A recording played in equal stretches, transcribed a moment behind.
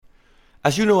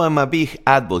As you know, I'm a big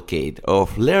advocate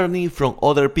of learning from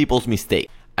other people's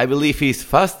mistakes. I believe it's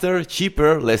faster,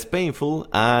 cheaper, less painful,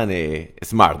 and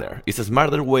smarter. It's a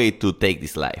smarter way to take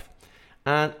this life.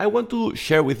 And I want to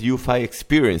share with you 5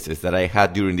 experiences that I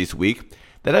had during this week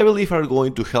that I believe are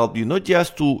going to help you not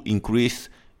just to increase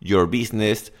your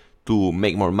business, to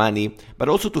make more money, but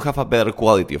also to have a better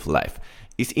quality of life.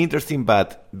 It's interesting,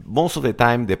 but most of the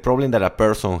time, the problem that a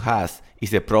person has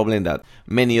is a problem that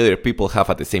many other people have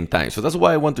at the same time. So that's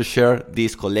why I want to share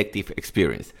this collective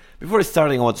experience. Before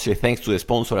starting, I want to say thanks to the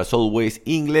sponsor, as always,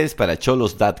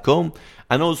 inglesparacholos.com.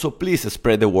 And also, please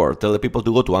spread the word. Tell the people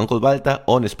to go to Uncle Balta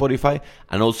on Spotify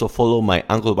and also follow my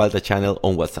Uncle Balta channel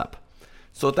on WhatsApp.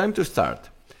 So time to start.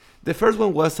 The first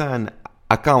one was an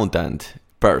accountant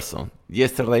person.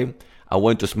 Yesterday, I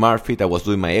went to SmartFit. I was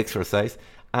doing my exercise.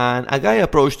 And a guy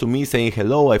approached to me saying,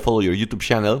 "Hello, I follow your YouTube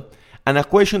channel." And a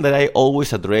question that I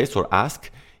always address or ask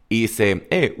is,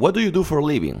 "Hey, what do you do for a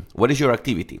living? What is your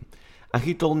activity?" And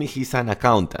he told me he's an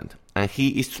accountant and he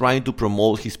is trying to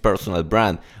promote his personal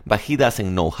brand, but he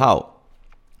doesn't know how.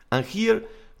 And here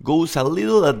goes a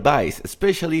little advice,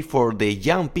 especially for the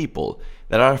young people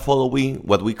that are following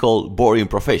what we call boring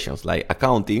professions, like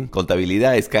accounting.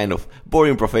 Contabilidad is kind of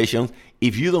boring professions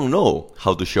if you don't know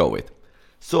how to show it.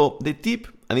 So the tip,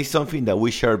 and it's something that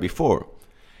we shared before,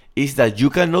 is that you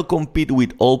cannot compete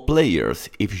with all players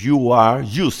if you are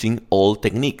using old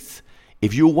techniques.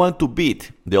 If you want to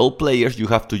beat the old players, you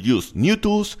have to use new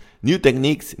tools, new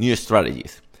techniques, new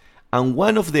strategies. And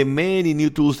one of the many new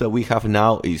tools that we have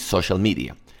now is social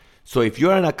media. So if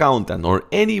you're an accountant or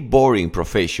any boring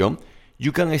profession,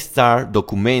 you can start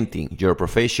documenting your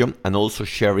profession and also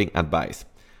sharing advice.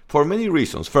 For many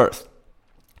reasons. First,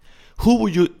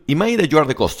 imagine that you are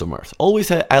the customers.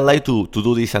 Always I like to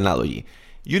do this analogy.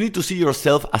 You need to see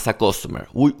yourself as a customer.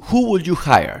 Who would you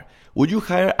hire? Would you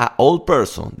hire an old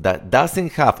person that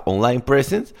doesn't have online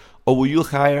presence, or would you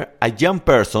hire a young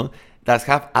person that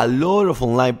have a lot of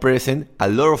online presence, a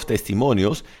lot of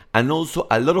testimonials, and also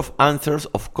a lot of answers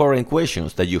of current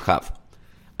questions that you have?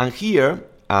 And here,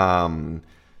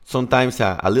 sometimes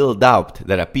a little doubt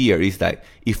that appears is that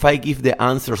if I give the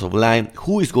answers offline,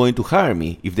 who is going to hire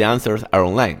me if the answers are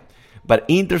online? But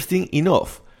interesting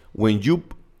enough, when you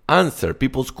answer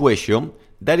people's question,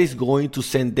 that is going to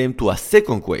send them to a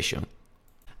second question.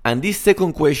 And this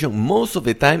second question, most of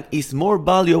the time, is more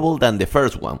valuable than the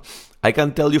first one. I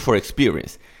can tell you for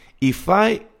experience. If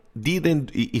I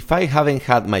haven't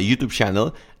had my YouTube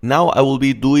channel, now I will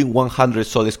be doing 100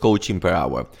 soles coaching per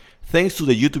hour. Thanks to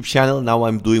the YouTube channel, now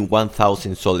I'm doing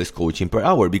 1,000 soles coaching per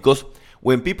hour, because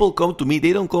when people come to me,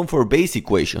 they don't come for basic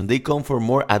questions, they come for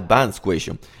more advanced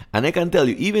questions. And I can tell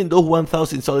you, even though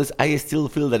 1,000 soles, I still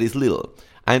feel that is little.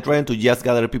 I'm trying to just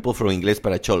gather people from Inglés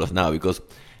para Cholos now, because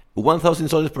 1,000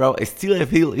 soles per hour, still I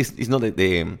feel is not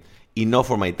enough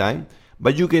for my time.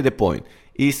 But you get the point.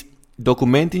 Is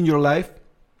documenting your life,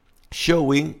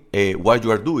 showing what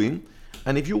you are doing.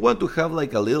 And if you want to have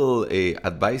like a little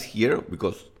advice here,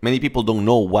 because many people don't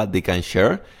know what they can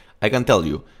share, I can tell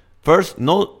you. First,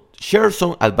 share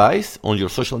some advice on your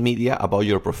social media about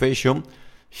your profession.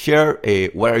 Share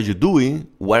what are you doing,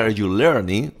 what are you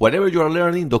learning. Whatever you are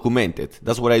learning, document it.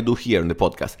 That's what I do here in the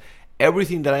podcast.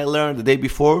 Everything that I learned the day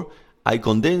before, I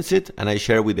condense it and I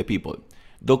share with the people.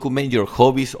 Document your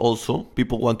hobbies also.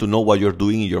 People want to know what you're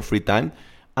doing in your free time.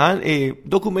 And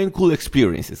document cool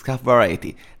experiences, have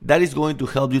variety. That is going to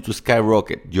help you to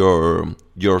skyrocket your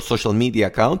social media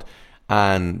account.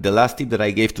 And the last tip that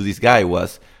I gave to this guy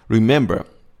was, remember,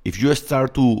 if you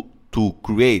start to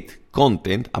create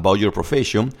content about your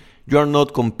profession, you are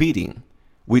not competing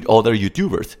with other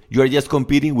YouTubers. You are just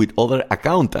competing with other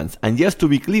accountants. And just to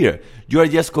be clear, you are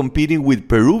just competing with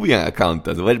Peruvian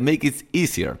accountants, but make it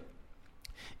easier.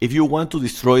 If you want to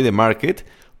destroy the market,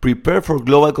 prepare for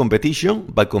global competition,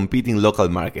 but compete in local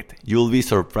market. You will be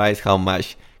surprised how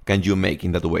much can you make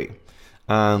in that way.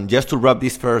 Just to wrap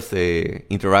this first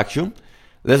interaction,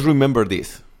 let's remember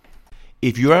this.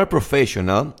 If you are a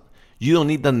professional, you don't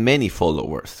need that many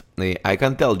followers. I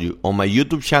can tell you, on my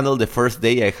YouTube channel, the first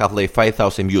day I have like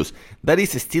 5,000 views. That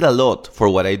is still a lot for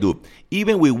what I do.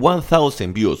 Even with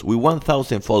 1,000 views, with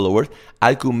 1,000 followers,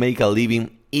 I could make a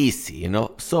living easy,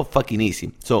 so fucking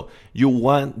easy. So you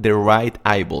want the right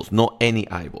eyeballs, not any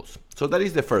eyeballs. So that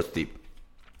is the first tip.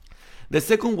 The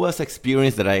second was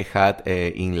experience that I had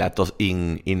in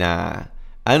a,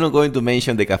 I'm not going to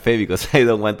mention the cafe because I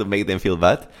don't want to make them feel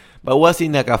bad, but was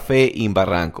in a cafe in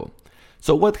Barranco.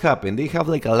 So what happened? They have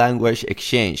like a language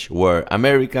exchange where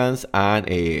Americans and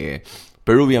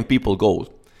Peruvian people go.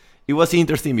 It was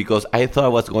interesting because I thought I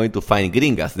was going to find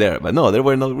gringas there, but no, there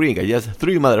were no gringas, just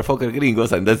 3 motherfucker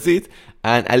gringos, and that's it.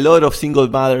 And a lot of single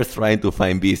mothers trying to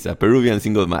find visa, Peruvian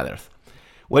single mothers.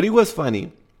 What it was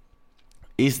funny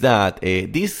is that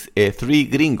these 3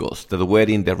 gringos that were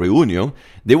in the reunion,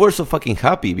 they were so fucking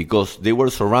happy because they were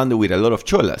surrounded with a lot of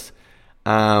cholas.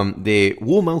 The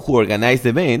woman who organized the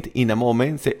event in a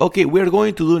moment said, okay, we're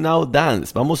going to do now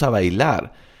dance, vamos a bailar.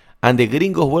 And the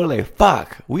gringos were like,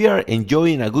 fuck, we are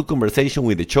enjoying a good conversation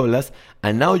with the cholas,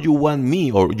 and now you want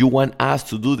me or you want us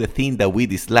to do the thing that we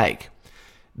dislike.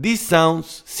 This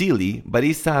sounds silly, but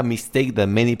it's a mistake that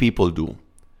many people do.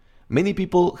 Many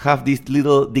people have this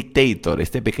little dictator,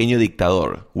 este pequeño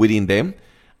dictador within them.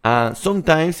 And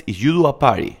sometimes if you do a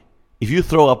party, if you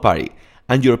throw a party,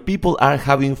 and your people are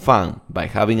having fun by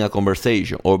having a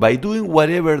conversation or by doing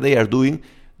whatever they are doing,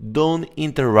 don't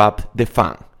interrupt the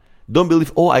fun. Don't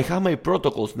believe, oh, I have my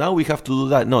protocols, now we have to do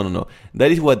that. No. That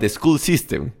is what the school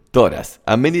system taught us.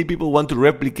 And many people want to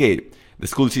replicate the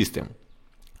school system.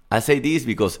 I say this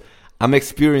because I'm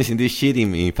experiencing this shit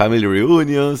in family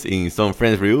reunions, in some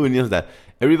friends' reunions, that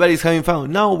everybody's having fun.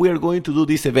 Now we are going to do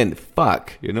this event.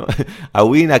 Fuck, Are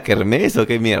we in a kermés o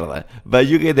qué mierda? But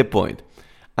you get the point.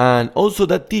 And also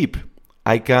that tip,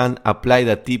 I can apply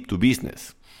that tip to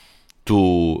business,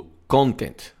 to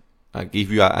content. I'll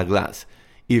give you a glance.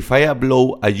 If I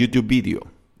upload a YouTube video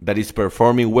that is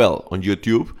performing well on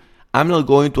YouTube, I'm not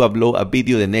going to upload a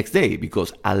video the next day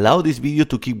because allow this video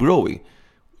to keep growing.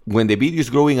 When the video is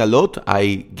growing a lot,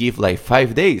 I give like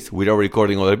 5 days without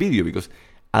recording other video because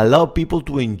allow people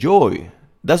to enjoy.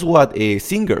 That's what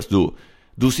singers do.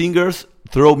 Do singers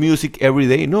throw music every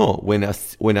day? No. When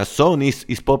a song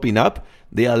is popping up,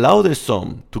 they allow the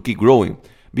song to keep growing.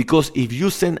 Because if you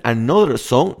send another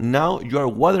song, now you are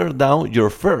watering down your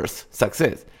first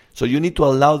success. So you need to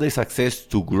allow the success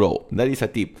to grow. That is a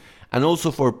tip. And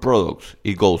also for products,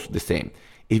 it goes the same.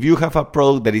 If you have a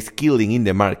product that is killing in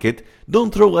the market,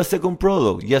 don't throw a second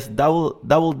product. Just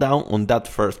double down on that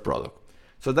first product.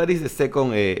 So that is the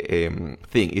second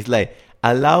thing. It's like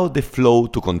allow the flow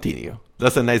to continue.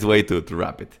 That's a nice way to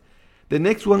wrap it. The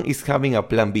next one is having a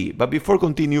plan B. But before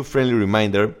continue, friendly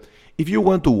reminder, if you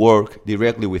want to work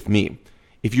directly with me,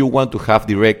 if you want to have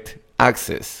direct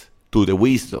access to the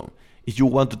wisdom, if you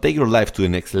want to take your life to the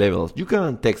next level, you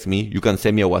can text me, you can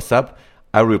send me a WhatsApp.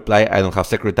 I reply, I don't have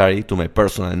secretary, to my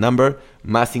personal number,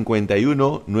 +51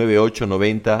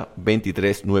 9890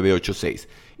 23 986.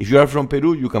 If you are from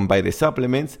Peru, you can buy the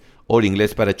supplements or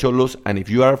Inglés para Cholos. And if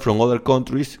you are from other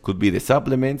countries, could be the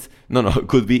supplements.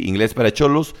 Could be Inglés para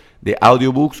Cholos, the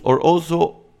audiobooks, or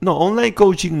also online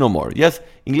coaching no more. Just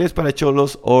Inglés para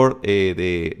Cholos or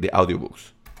the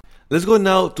audiobooks. Let's go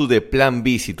now to the plan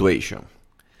B situation.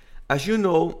 As you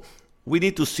know, we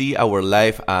need to see our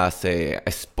life as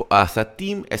a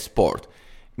team sport.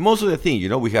 Most of the things,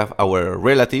 we have our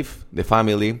relative, the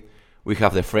family, we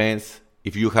have the friends.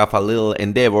 If you have a little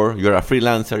endeavor, you're a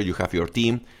freelancer, you have your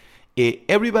team.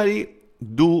 Everybody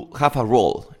do have a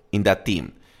role in that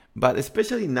team. But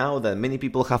especially now that many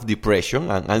people have depression,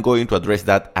 and I'm going to address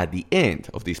that at the end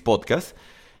of this podcast,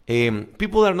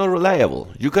 people are not reliable.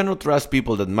 You cannot trust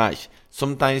people that much.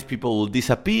 Sometimes people will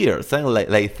disappear, sound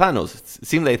like Thanos.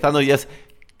 Seems like Thanos just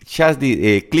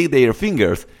click their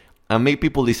fingers and make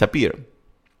people disappear.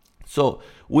 So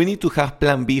we need to have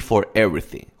plan B for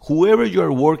everything. Whoever you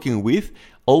are working with,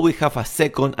 always have a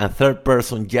second and third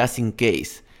person just in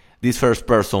case this first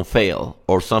person fail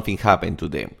or something happened to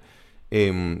them.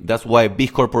 That's why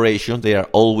big corporations, they are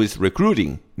always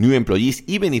recruiting new employees,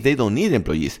 even if they don't need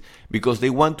employees, because they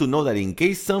want to know that in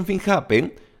case something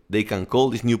happens, they can call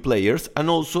these new players, and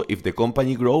also if the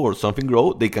company grow or something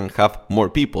grow, they can have more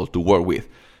people to work with.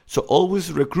 So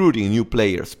always recruiting new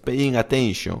players, paying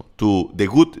attention to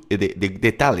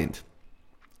the talent.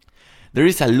 There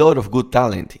is a lot of good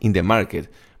talent in the market,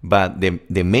 but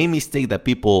the main mistake that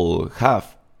people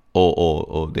have,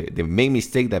 or the main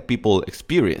mistake that people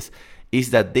experience,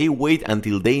 is that they wait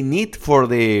until they need for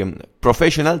the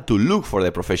professional to look for the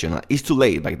professional. It's too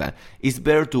late back then. It's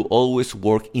better to always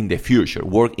work in the future,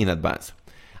 work in advance.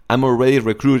 I'm already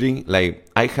recruiting,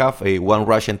 I have one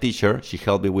Russian teacher. She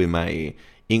helped me with my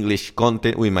English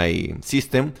content, with my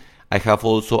system. I have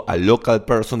also a local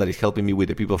person that is helping me with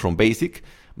the people from Basic,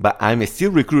 but I'm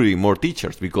still recruiting more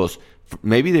teachers because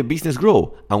maybe the business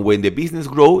grow, and when the business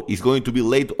grow, it's going to be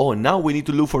late. Oh, now we need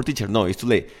to look for teachers. No, it's too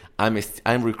late.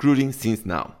 I'm recruiting since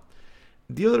now.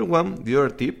 The other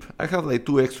tip, I have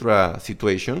 2 extra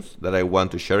situations that I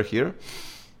want to share here,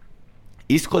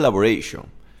 is collaboration.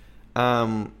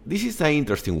 This is an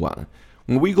interesting one.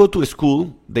 When we go to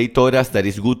school, they taught us that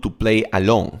it's good to play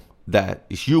alone. That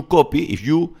if you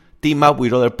team up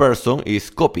with other person is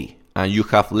copy, and you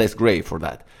have less grade for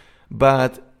that.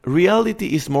 But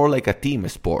reality is more like a team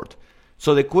sport.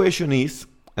 So the question is,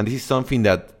 and this is something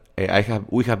that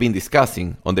we have been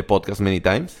discussing on the podcast many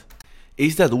times,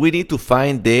 is that we need to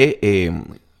find the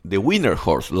winner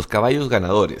horse, los caballos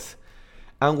ganadores.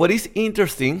 And what is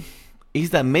interesting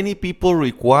is that many people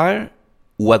require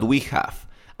what we have,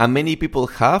 and many people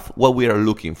have what we are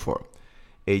looking for.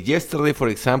 Yesterday, for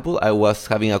example, I was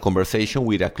having a conversation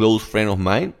with a close friend of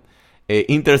mine.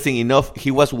 Interesting enough,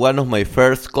 he was one of my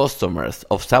first customers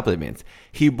of supplements.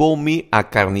 He bought me a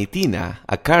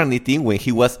carnitine when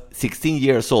he was 16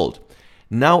 years old.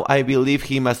 Now I believe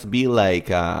he must be like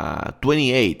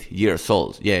 28 years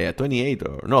old. Yeah, 28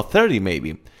 or no, 30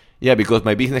 maybe. Yeah, because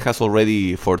my business has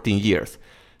already 14 years.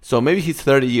 So maybe he's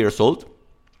 30 years old.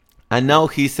 And now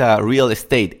he's a real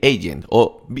estate agent.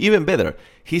 Or even better,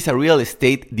 he's a real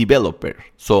estate developer.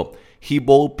 So he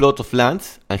bought plot of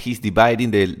lands and he's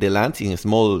dividing the lands in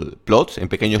small plots, en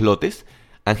pequeños lotes,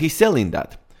 and he's selling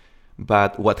that.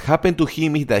 But what happened to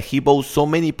him is that he bought so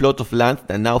many plots of land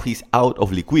that now he's out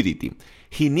of liquidity.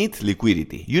 He needs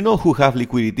liquidity. You know who have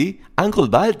liquidity? Uncle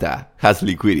Balta has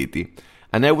liquidity.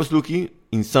 And I was looking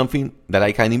in something that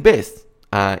I can invest.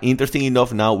 Interesting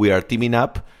enough, now we are teaming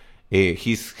up.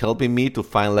 He's helping me to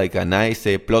find like a nice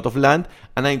plot of land,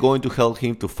 and I'm going to help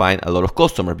him to find a lot of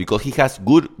customers because he has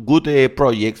good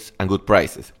projects and good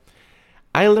prices.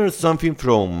 I learned something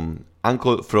from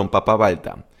Papa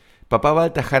Balta. Papa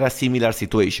Balta had a similar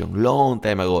situation long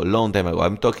time ago.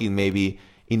 I'm talking maybe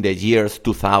in the years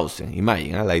 2000.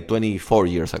 Imagine, like 24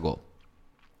 years ago.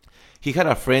 He had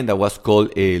a friend that was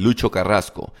called Lucho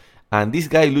Carrasco. And this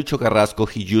guy, Lucho Carrasco,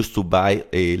 he used to buy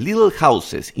little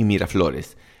houses in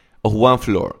Miraflores of one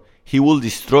floor. He will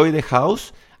destroy the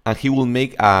house and he will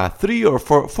make a 3 or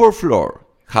 4 floor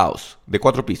house, de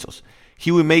 4 pisos.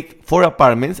 He will make 4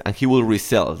 apartments and he will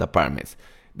resell the apartments.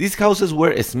 These houses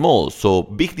were small, so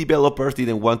big developers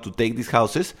didn't want to take these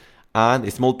houses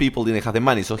and small people didn't have the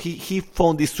money. So he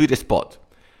found this sweet spot.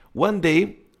 One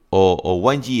day or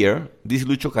 1 year, this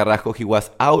Lucho Carrasco, he was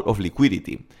out of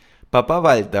liquidity. Papa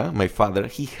Balta, my father,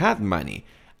 he had money.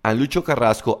 And Lucho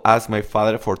Carrasco asked my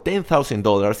father for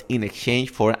 $10,000 in exchange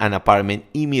for an apartment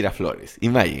in Miraflores.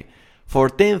 Imagine, for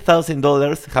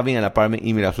 $10,000 having an apartment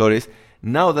in Miraflores,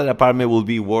 now that apartment will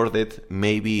be worth it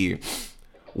maybe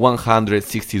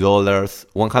 $160,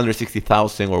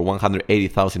 $160,000 or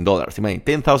 $180,000. Imagine,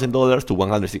 $10,000 to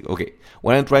 $160,000. Okay,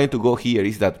 what I'm trying to go here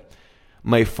is that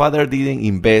my father didn't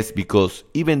invest because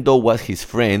even though was his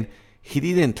friend, he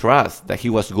didn't trust that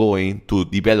he was going to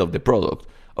develop the product.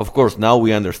 Of course, now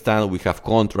we understand we have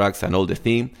contracts and all the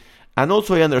thing. And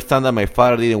also I understand that my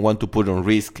father didn't want to put on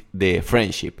risk the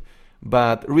friendship.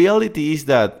 But reality is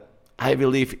that I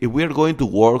believe if we're going to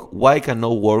work, why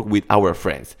cannot work with our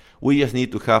friends? We just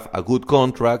need to have a good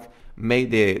contract, make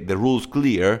the rules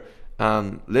clear,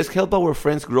 and let's help our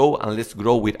friends grow and let's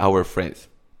grow with our friends.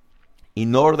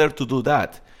 In order to do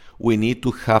that, we need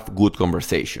to have good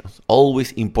conversations.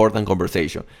 Always important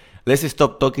conversation. Let's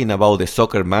stop talking about the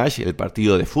soccer match, el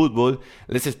partido de fútbol.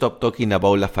 Let's stop talking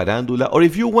about la farándula. Or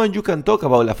if you want, you can talk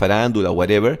about la farándula,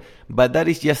 whatever. But that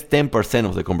is just 10%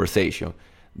 of the conversation.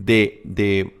 The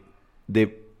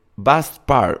vast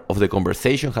part of the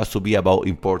conversation has to be about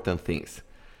important things.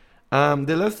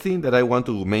 The last thing that I want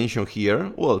to mention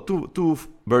here, well, two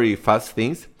very fast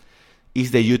things, is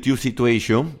the YouTube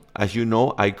situation. As you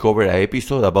know, I covered an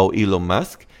episode about Elon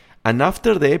Musk. And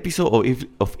after the episode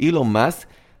of Elon Musk,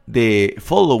 the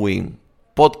following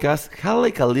podcast had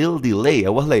like a little delay. I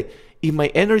was like, if my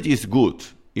energy is good,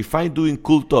 if I'm doing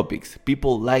cool topics,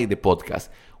 people like the podcast,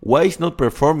 why is not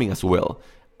performing as well?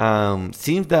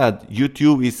 Seems that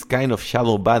YouTube is kind of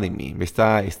shadow banning me. Me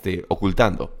está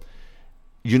ocultando.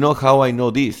 You know how I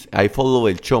know this? I follow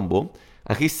El Chombo,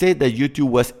 and he said that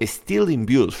YouTube was stealing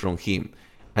views from him.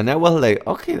 And I was like,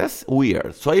 okay, that's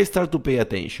weird. So I started to pay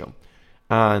attention.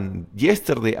 And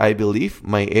yesterday, I believe,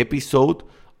 my episode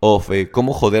of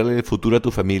Cómo joderle el futuro a tu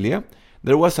familia,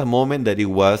 there was a moment that it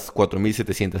was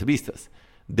 4,700 vistas.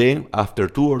 Then, after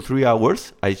 2 or 3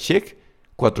 hours, I checked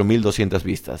 4,200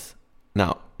 vistas.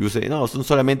 Now, you say, no, son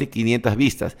solamente 500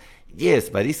 vistas. Yes,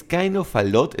 but it's kind of a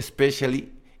lot, especially,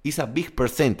 it's a big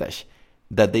percentage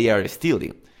that they are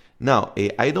stealing. Now,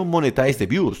 I don't monetize the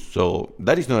views, so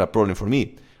that is not a problem for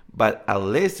me. But a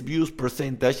less views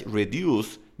percentage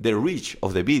reduce the reach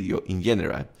of the video in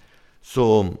general.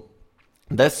 So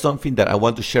that's something that I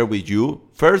want to share with you.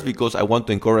 First, because I want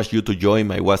to encourage you to join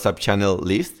my WhatsApp channel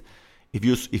list.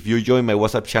 If you join my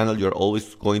WhatsApp channel, you're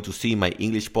always going to see my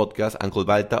English podcast, Uncle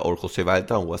Balta or Jose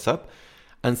Balta on WhatsApp.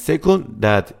 And second,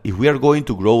 that if we are going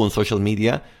to grow on social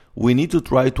media, we need to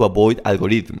try to avoid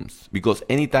algorithms, because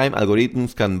anytime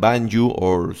algorithms can ban you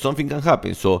or something can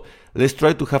happen. So let's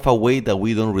try to have a way that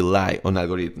we don't rely on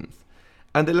algorithms.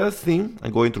 And the last thing,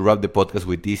 I'm going to wrap the podcast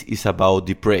with this, is about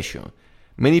depression.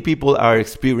 Many people are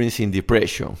experiencing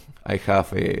depression. I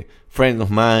have a friend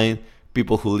of mine,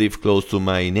 people who live close to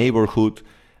my neighborhood,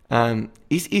 and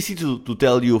it's easy to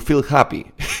tell you feel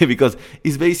happy because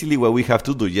it's basically what we have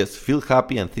to do. Just feel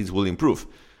happy and things will improve.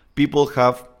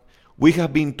 We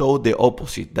have been told the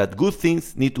opposite, that good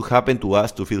things need to happen to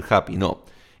us to feel happy. No,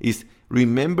 it's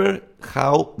remember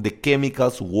how the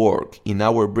chemicals work in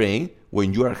our brain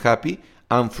when you are happy,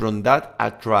 and from that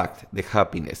attract the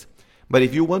happiness. But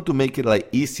if you want to make it like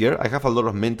easier, I have a lot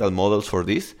of mental models for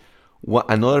this.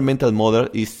 Another mental model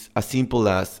is as simple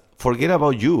as forget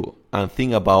about you and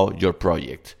think about your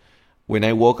project. When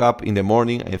I woke up in the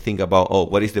morning, I think about,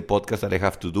 what is the podcast that I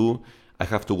have to do? I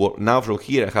have to work. Now from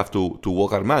here, I have to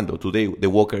walk Armando. Today, the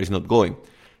walker is not going.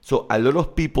 So a lot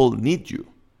of people need you.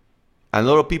 A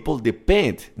lot of people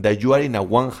depend that you are in a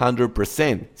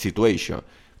 100% situation.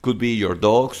 Could be your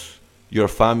dogs, your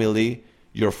family,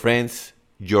 your friends,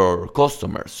 your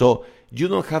customers. So you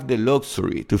don't have the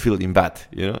luxury to feeling bad.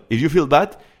 If you feel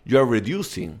bad, you are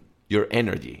reducing your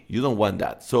energy. You don't want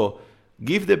that. So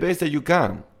give the best that you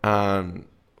can. And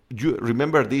you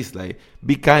remember this, like,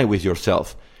 be kind with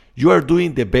yourself. You are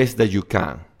doing the best that you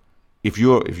can. If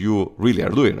you really are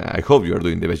doing it, I hope you are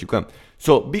doing the best you can.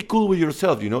 So be cool with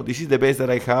yourself. This is the best that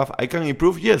I have. I can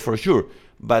improve, yes, for sure.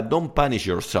 But don't punish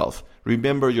yourself.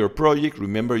 Remember your project,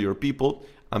 remember your people,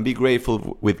 and be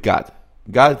grateful with God.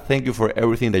 God, thank you for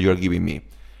everything that you are giving me.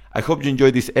 I hope you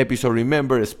enjoyed this episode.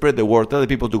 Remember, spread the word. Tell the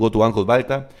people to go to Uncle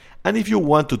Balta. And if you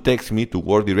want to text me to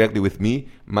work directly with me,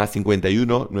 +51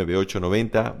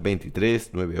 9890 23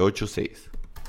 986.